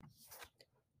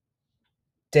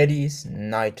Daddy's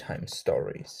Nighttime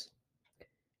Stories.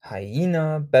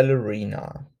 Hyena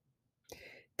Ballerina.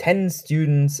 10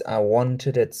 students are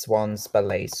wanted at Swan's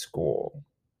ballet school.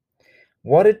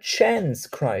 What a chance,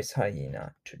 cries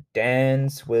Hyena. To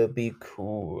dance will be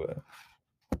cool.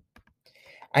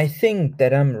 I think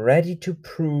that I'm ready to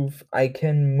prove I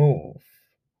can move.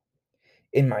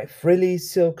 In my frilly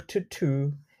silk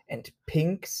tutu and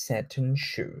pink satin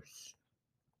shoes.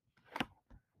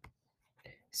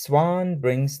 Swan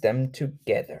brings them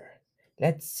together.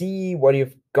 Let's see what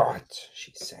you've got,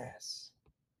 she says.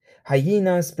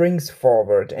 Hyena springs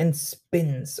forward and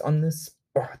spins on the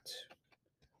spot.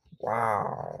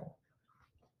 Wow.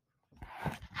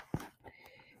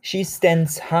 She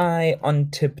stands high on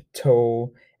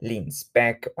tiptoe, leans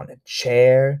back on a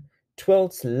chair,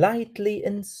 twirls lightly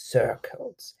in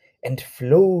circles, and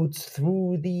floats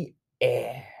through the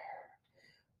air.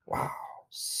 Wow,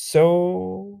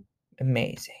 so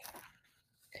amazing.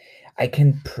 I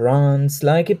can prance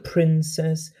like a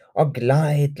princess or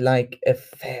glide like a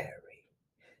fairy.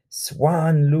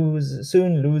 Swan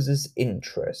soon loses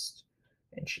interest,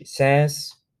 and she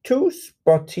says, too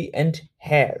spotty and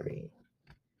hairy.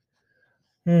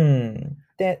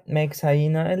 That makes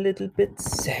Hyena a little bit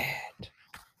sad.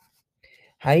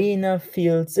 Hyena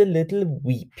feels a little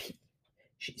weepy.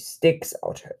 She sticks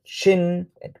out her chin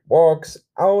and walks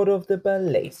out of the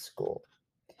ballet school.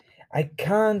 I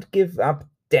can't give up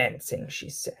dancing, she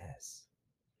says.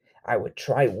 I would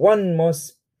try one more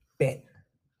spin.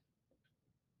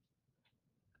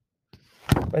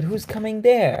 But who's coming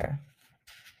there?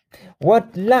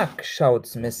 What luck,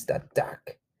 shouts Mr.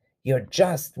 Duck. You're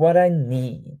just what I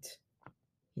need,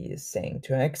 he is saying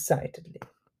to her excitedly.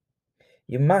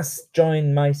 You must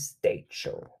join my stage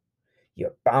show.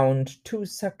 You're bound to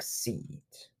succeed.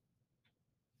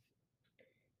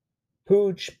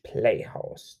 Pooch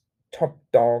Playhouse, top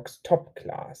dogs, top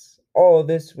class. All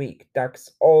this week,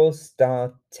 Duck's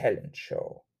all-star talent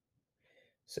show.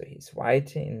 So he's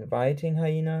inviting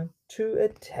Hyena to a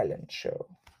talent show.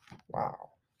 Wow.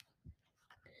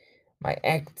 My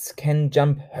acts can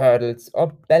jump hurdles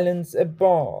or balance a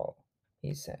ball,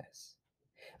 he says.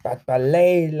 But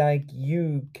ballet like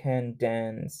you can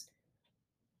dance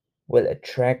will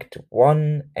attract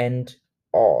one and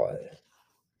all.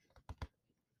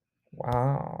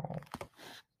 Wow.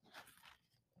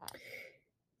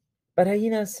 But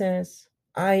Hyena says,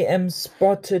 I am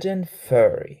spotted and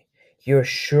furry. You're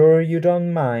sure you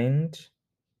don't mind?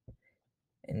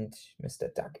 And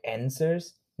Mr. Duck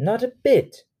answers, not a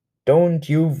bit. Don't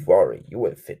you worry, you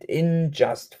will fit in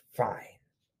just fine.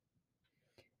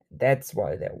 That's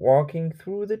why they're walking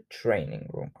through the training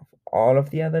room of all of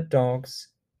the other dogs,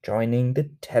 joining the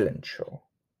talent show.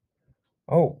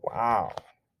 Oh, wow.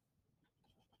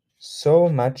 So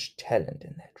much talent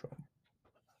in that room.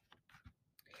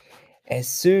 As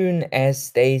soon as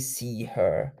they see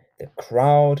her, the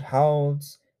crowd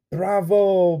howls,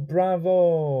 bravo,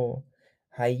 bravo!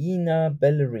 Hyena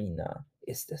Ballerina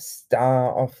is the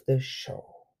star of the show.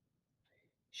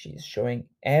 She is showing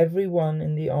everyone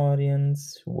in the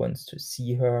audience who wants to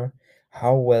see her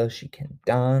how well she can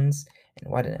dance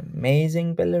and what an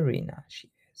amazing ballerina she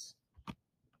is.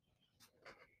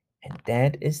 And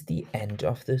that is the end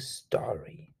of the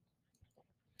story.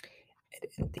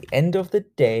 And at the end of the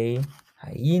day,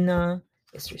 Hyena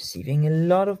is receiving a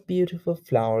lot of beautiful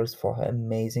flowers for her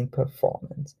amazing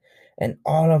performance. And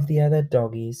all of the other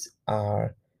doggies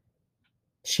are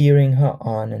cheering her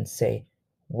on and say,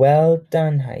 well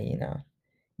done, Hyena.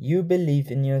 You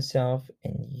believe in yourself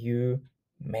and you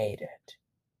made it.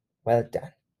 Well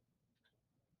done.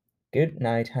 Good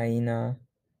night, Hyena,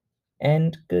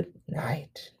 and good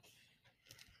night.